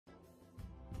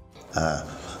Nah,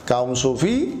 kaum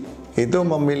sufi itu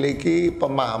memiliki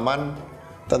pemahaman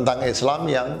tentang Islam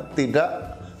yang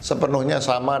tidak sepenuhnya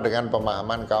sama dengan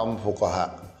pemahaman kaum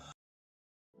fuqaha.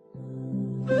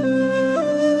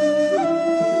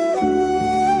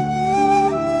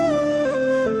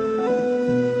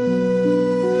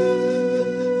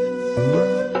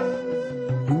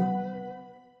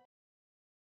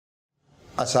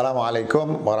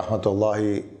 Assalamualaikum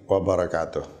warahmatullahi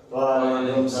wabarakatuh.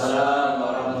 Waalaikumsalam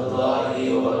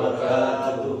warahmatullahi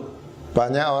wabarakatuh.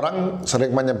 Banyak orang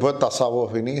sering menyebut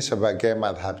tasawuf ini sebagai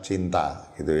mazhab cinta,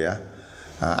 gitu ya.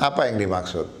 Nah, apa yang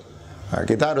dimaksud? Nah,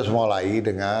 kita harus mulai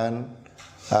dengan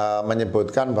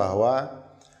menyebutkan bahwa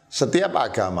setiap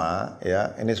agama,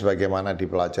 ya, ini sebagaimana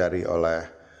dipelajari oleh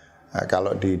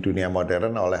kalau di dunia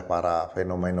modern oleh para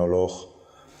fenomenolog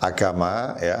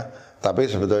agama, ya. Tapi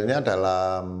sebetulnya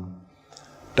dalam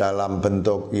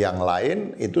bentuk yang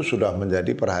lain itu sudah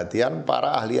menjadi perhatian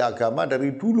para ahli agama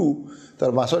dari dulu,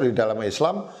 termasuk di dalam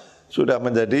Islam sudah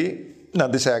menjadi,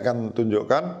 nanti saya akan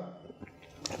tunjukkan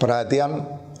perhatian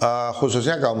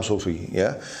khususnya kaum sufi,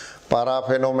 ya. Para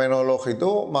fenomenolog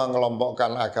itu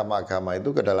mengelompokkan agama-agama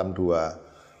itu ke dalam dua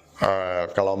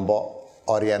kelompok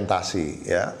orientasi,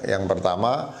 ya. Yang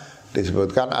pertama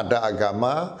disebutkan ada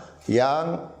agama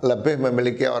yang lebih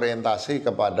memiliki orientasi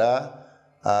kepada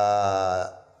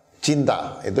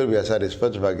cinta, itu biasa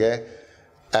disebut sebagai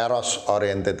eros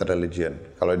oriented religion.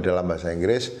 Kalau di dalam bahasa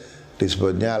Inggris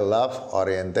disebutnya love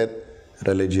oriented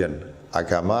religion,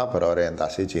 agama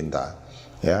berorientasi cinta,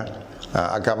 ya.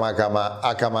 Nah,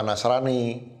 agama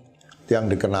Nasrani yang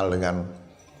dikenal dengan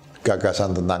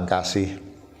gagasan tentang kasih,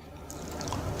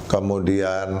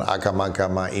 kemudian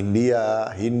agama-agama India,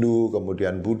 Hindu,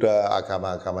 kemudian Buddha,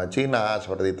 agama-agama Cina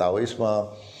seperti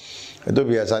Taoisme, itu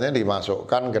biasanya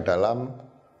dimasukkan ke dalam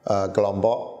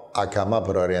kelompok agama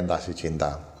berorientasi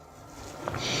cinta.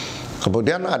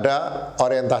 Kemudian ada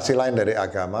orientasi lain dari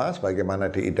agama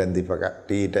sebagaimana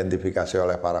diidentifikasi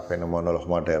oleh para fenomenolog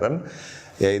modern,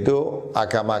 yaitu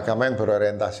agama-agama yang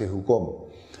berorientasi hukum,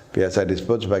 biasa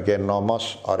disebut sebagai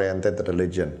nomos oriented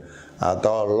religion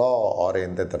atau law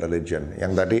oriented religion.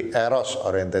 Yang tadi eros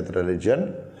oriented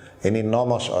religion, ini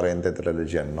nomos oriented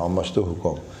religion. Nomos itu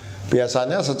hukum.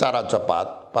 Biasanya secara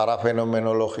cepat para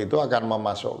fenomenolog itu akan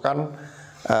memasukkan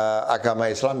agama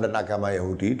Islam dan agama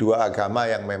Yahudi, dua agama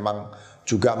yang memang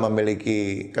juga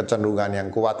memiliki kecenderungan yang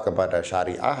kuat kepada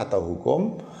syariah atau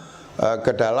hukum,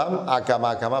 ke dalam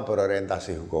agama-agama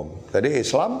berorientasi hukum. Jadi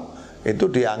Islam itu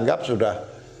dianggap sudah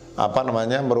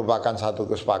merupakan satu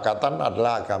kesepakatan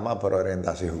adalah agama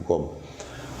berorientasi hukum.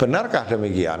 Benarkah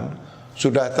demikian?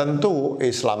 Sudah tentu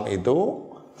Islam itu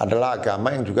adalah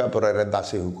agama yang juga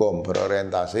berorientasi hukum,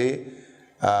 berorientasi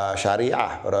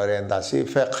syariah, berorientasi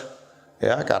fiqh,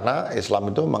 ya, karena Islam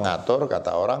itu mengatur,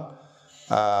 kata orang,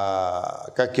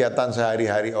 kegiatan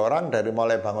sehari-hari orang dari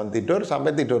mulai bangun tidur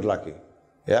sampai tidur lagi,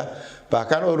 ya.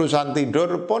 Bahkan urusan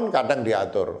tidur pun kadang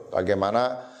diatur,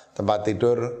 bagaimana tempat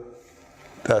tidur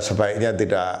sebaiknya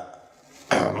tidak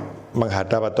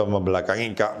menghadap atau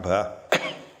membelakangi Ka'bah,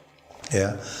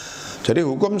 ya. Jadi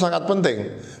hukum sangat penting.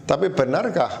 Tapi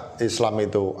benarkah Islam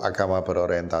itu agama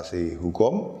berorientasi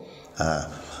hukum? Nah,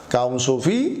 kaum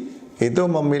sufi itu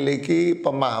memiliki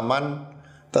pemahaman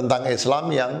tentang Islam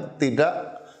yang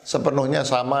tidak sepenuhnya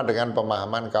sama dengan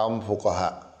pemahaman kaum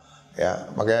fuqaha,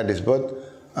 ya. Makanya disebut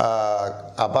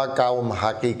kaum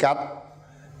hakikat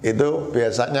itu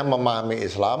biasanya memahami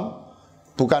Islam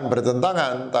bukan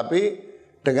bertentangan, tapi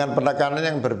dengan penekanan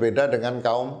yang berbeda dengan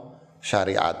kaum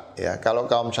syariat, ya. Kalau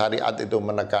kaum syariat itu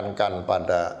menekankan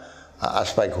pada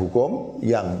aspek hukum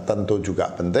yang tentu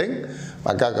juga penting,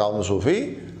 maka kaum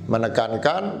sufi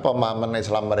menekankan pemahaman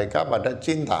Islam mereka pada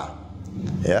cinta,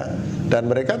 ya. Dan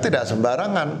mereka tidak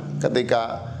sembarangan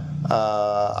ketika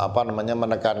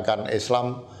menekankan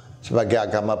Islam sebagai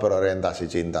agama berorientasi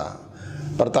cinta.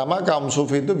 Pertama, kaum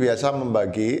sufi itu biasa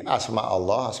membagi asma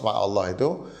Allah. Asma Allah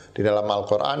itu di dalam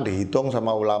Al-Quran dihitung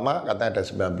sama ulama katanya ada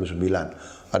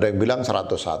 99. Ada yang bilang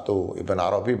 101, Ibn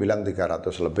Arabi bilang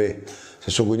 300 lebih.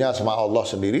 Sesungguhnya asma Allah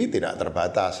sendiri tidak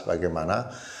terbatas,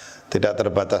 bagaimana tidak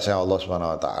terbatasnya Allah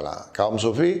SWT. Kaum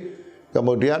sufi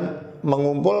kemudian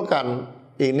mengumpulkan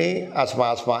ini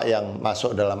asma-asma yang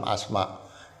masuk dalam asma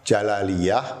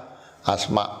jalaliyah,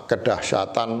 asma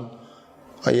kedahsyatan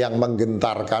yang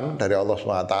menggentarkan dari Allah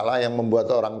SWT, yang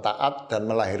membuat orang taat dan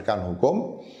melahirkan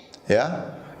hukum,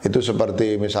 ya. Itu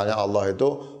seperti misalnya Allah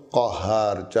itu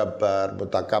Qahar, Jabbar,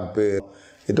 Mutakabbir.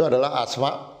 Itu adalah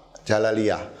asma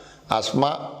jalaliyah,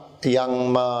 asma yang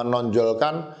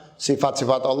menonjolkan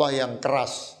sifat-sifat Allah yang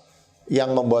keras,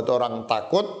 yang membuat orang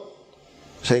takut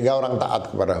sehingga orang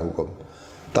taat kepada hukum.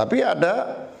 Tapi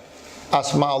ada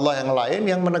asma Allah yang lain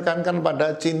yang menekankan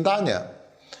pada cintanya.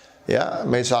 Ya,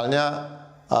 misalnya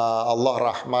Allah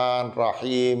Rahman,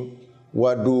 Rahim,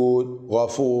 Wadud,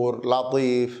 Ghafur,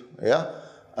 Latif, ya,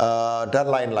 dan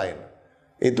lain-lain.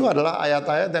 Itu adalah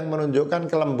ayat-ayat yang menunjukkan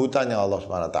kelembutannya Allah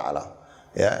SWT.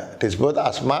 Ya, disebut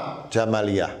asma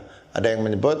jamaliyah. Ada yang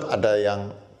menyebut, ada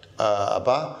yang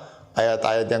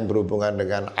ayat-ayat yang berhubungan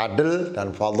dengan adil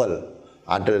dan fadl.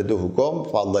 Adil itu hukum,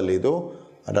 fadl itu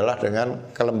adalah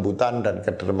dengan kelembutan dan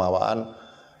kedermawanan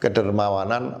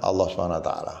Allah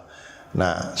SWT.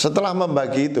 Nah, setelah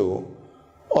membagi itu,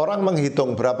 orang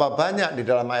menghitung berapa banyak di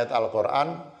dalam ayat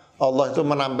Al-Quran Allah itu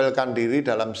menampilkan diri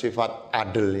dalam sifat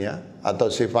adilnya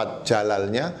atau sifat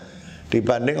jalalnya,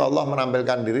 dibanding Allah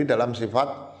menampilkan diri dalam sifat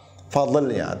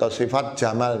fadlnya atau sifat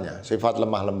jamalnya, sifat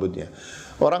lemah lembutnya.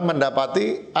 Orang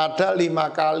mendapati ada 5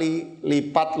 kali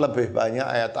lipat lebih banyak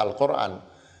ayat Al-Quran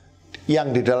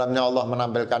yang di dalamnya Allah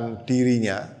menampilkan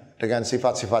dirinya dengan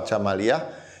sifat-sifat jamaliyah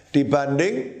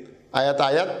dibanding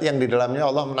ayat-ayat yang di dalamnya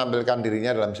Allah menampilkan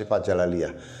dirinya dalam sifat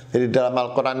jalaliyah. Jadi dalam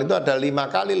Al-Quran itu ada 5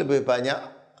 kali lebih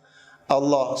banyak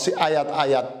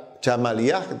ayat-ayat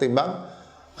jamaliyah ketimbang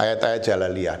ayat-ayat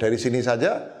jalaliyah. Dari sini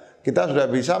saja kita sudah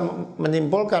bisa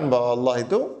menyimpulkan bahwa Allah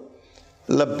itu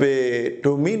lebih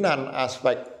dominan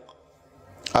aspek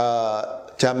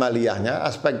jamaliyahnya,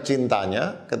 aspek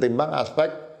cintanya ketimbang aspek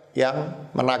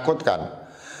yang menakutkan.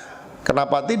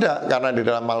 Kenapa tidak? Karena di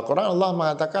dalam Al-Quran Allah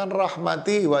mengatakan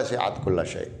rahmati wasi'at kulla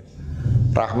syai'.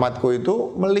 Rahmatku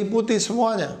itu meliputi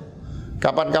semuanya.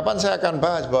 Kapan-kapan saya akan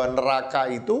bahas bahwa neraka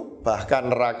itu,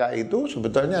 bahkan neraka itu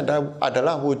sebetulnya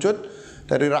adalah wujud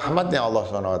dari rahmatnya Allah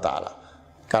SWT.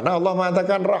 Karena Allah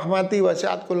mengatakan rahmati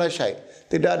wasi'at kulla syai'.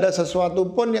 Tidak ada sesuatu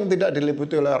pun yang tidak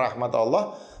diliputi oleh rahmat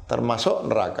Allah,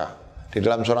 termasuk neraka. Di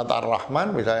dalam surat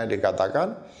Ar-Rahman misalnya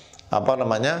dikatakan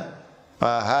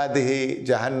hadhihi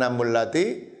jahannamul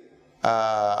lati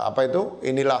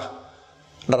inilah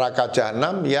neraka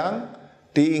jahanam yang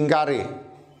diingkari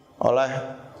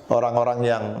oleh orang-orang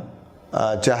yang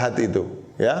jahat itu,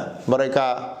 ya. Mereka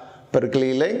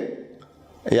berkeliling,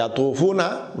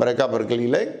 yatufuna, mereka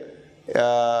berkeliling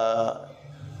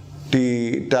di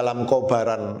dalam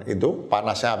kobaran itu,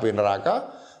 panasnya api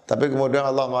neraka, tapi kemudian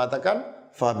Allah mengatakan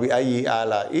fa bi ayyi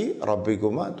ala'i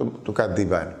rabbikuma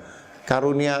tukadziban.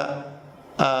 Karunia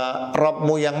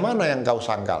Rabbmu yang mana yang kau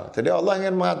sangkal. Jadi Allah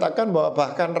ingin mengatakan bahwa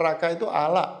bahkan neraka itu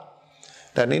ala.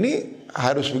 Dan ini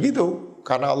harus begitu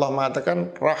karena Allah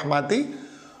mengatakan rahmati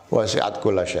wasi'at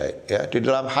kulla syai', ya. Di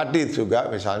dalam hadis juga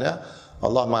misalnya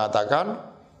Allah mengatakan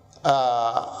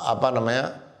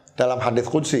dalam hadis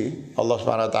qudsi Allah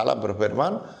SWT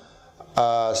berfirman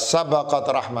sabaqat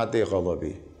rahmati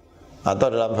ghadabi, atau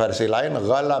dalam versi lain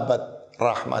ghalabat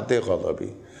rahmati ghadabi,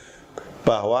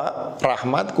 bahwa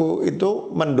rahmatku itu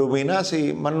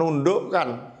mendominasi,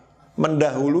 menundukkan,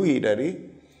 mendahului dari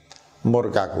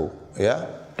murkaku,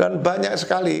 ya. Dan banyak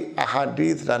sekali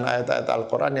ahadits dan ayat-ayat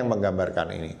Al-Quran yang menggambarkan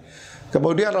ini.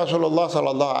 Kemudian Rasulullah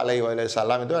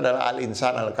SAW itu adalah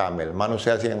al-insan al-kamil,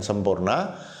 manusia yang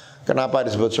sempurna. Kenapa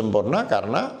disebut sempurna?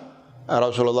 Karena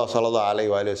Rasulullah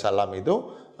SAW itu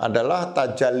adalah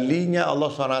tajallinya Allah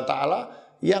SWT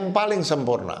yang paling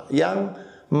sempurna, yang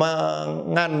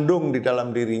mengandung di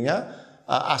dalam dirinya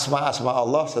asma-asma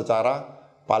Allah secara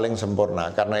paling sempurna.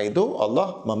 Karena itu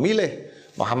Allah memilih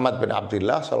Muhammad bin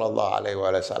Abdullah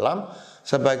SAW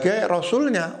sebagai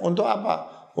Rasulnya untuk apa?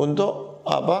 Untuk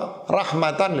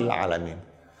rahmatan lil alamin.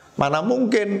 Mana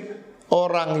mungkin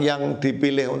orang yang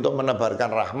dipilih untuk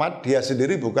menebarkan rahmat, dia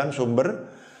sendiri bukan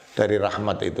sumber dari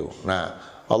rahmat itu. Nah,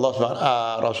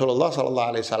 Rasulullah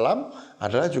SAW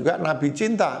adalah juga Nabi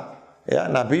cinta, ya,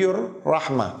 Nabiur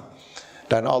Rahmah.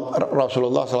 Dan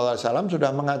Rasulullah SAW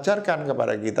sudah mengajarkan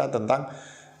kepada kita tentang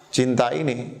cinta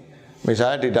ini.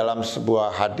 Misalnya di dalam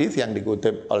sebuah hadis yang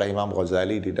dikutip oleh Imam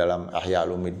Ghazali di dalam Ihya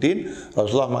Ulumuddin,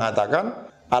 Rasulullah mengatakan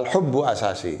al-hubbu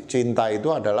asasi, cinta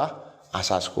itu adalah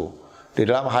asasku. Di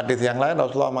dalam hadis yang lain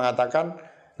Rasulullah mengatakan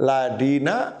la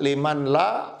dina liman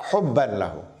la hubban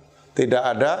lahu. Tidak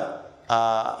ada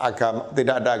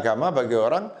agama bagi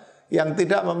orang yang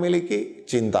tidak memiliki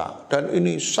cinta. Dan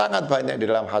ini sangat banyak di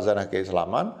dalam khazanah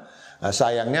keislaman. Nah,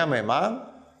 sayangnya memang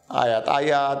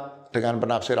ayat-ayat dengan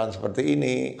penafsiran seperti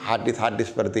ini,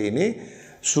 hadis-hadis seperti ini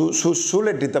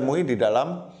sulit ditemui di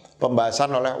dalam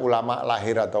pembahasan oleh ulama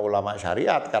lahir atau ulama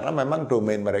syariat, karena memang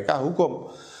domain mereka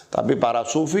hukum. Tapi para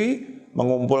sufi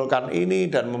mengumpulkan ini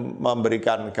dan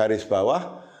memberikan garis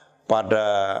bawah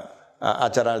pada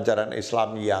ajaran-ajaran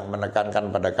Islam yang menekankan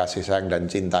pada kasih sayang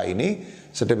dan cinta ini,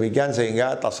 sedemikian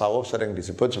sehingga tasawuf sering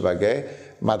disebut sebagai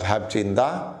mazhab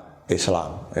cinta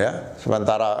Islam, ya.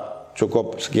 Sementara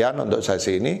cukup sekian untuk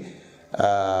sesi ini.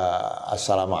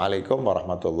 Assalamualaikum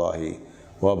warahmatullahi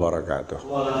wabarakatuh.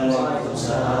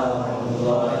 Waalaikumsalam warahmatullahi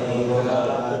wabarakatuh.